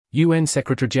UN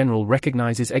Secretary-General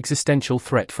recognizes existential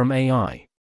threat from AI.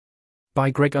 By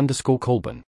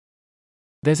Greg_Colburn.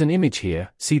 There's an image here,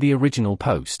 see the original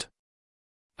post.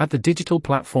 At the Digital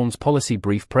Platforms Policy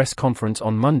Brief press conference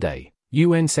on Monday,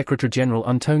 UN Secretary-General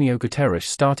Antonio Guterres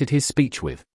started his speech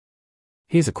with.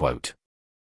 Here's a quote.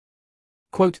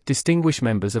 Quote, "Distinguished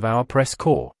members of our press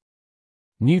corps.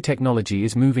 New technology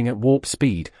is moving at warp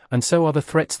speed, and so are the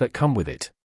threats that come with it.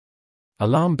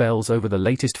 Alarm bells over the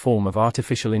latest form of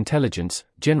artificial intelligence,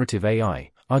 generative AI,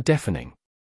 are deafening.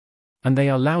 And they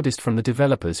are loudest from the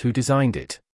developers who designed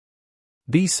it.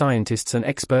 These scientists and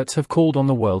experts have called on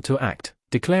the world to act,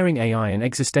 declaring AI an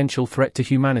existential threat to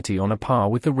humanity on a par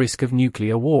with the risk of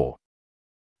nuclear war.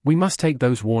 We must take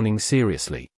those warnings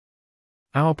seriously.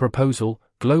 Our proposal,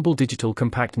 Global Digital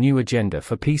Compact New Agenda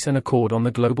for Peace and Accord on the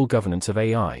Global Governance of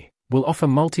AI, will offer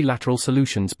multilateral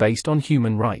solutions based on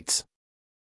human rights."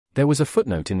 There was a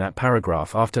footnote in that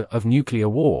paragraph after "of nuclear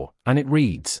war," and it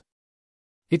reads,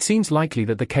 "It seems likely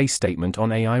that the case statement on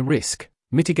AI risk,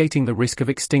 mitigating the risk of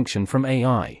extinction from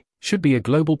AI, should be a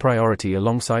global priority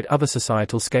alongside other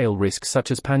societal scale risks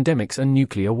such as pandemics and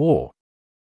nuclear war.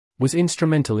 Was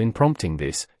instrumental in prompting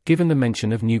this, given the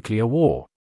mention of nuclear war."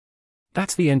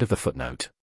 That's the end of the footnote.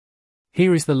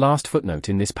 Here is the last footnote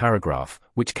in this paragraph,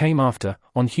 which came after,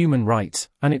 "on human rights,"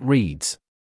 and it reads,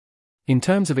 "In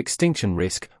terms of extinction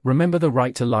risk, remember the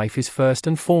right to life is first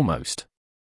and foremost."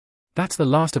 That's the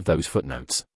last of those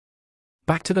footnotes.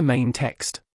 Back to the main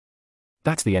text.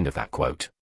 That's the end of that quote.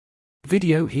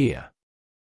 Video here.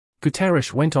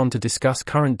 Guterres went on to discuss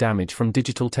current damage from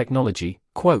digital technology,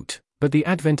 quote, "But the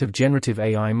advent of generative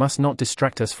AI must not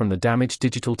distract us from the damage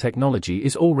digital technology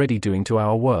is already doing to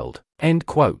our world," end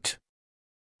quote.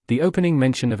 The opening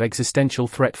mention of existential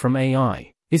threat from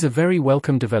AI is a very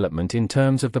welcome development in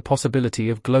terms of the possibility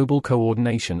of global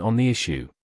coordination on the issue.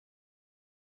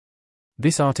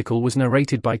 This article was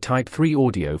narrated by Type 3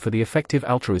 Audio for the Effective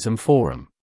Altruism Forum.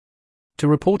 To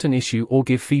report an issue or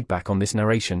give feedback on this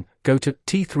narration, go to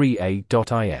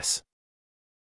t3a.is.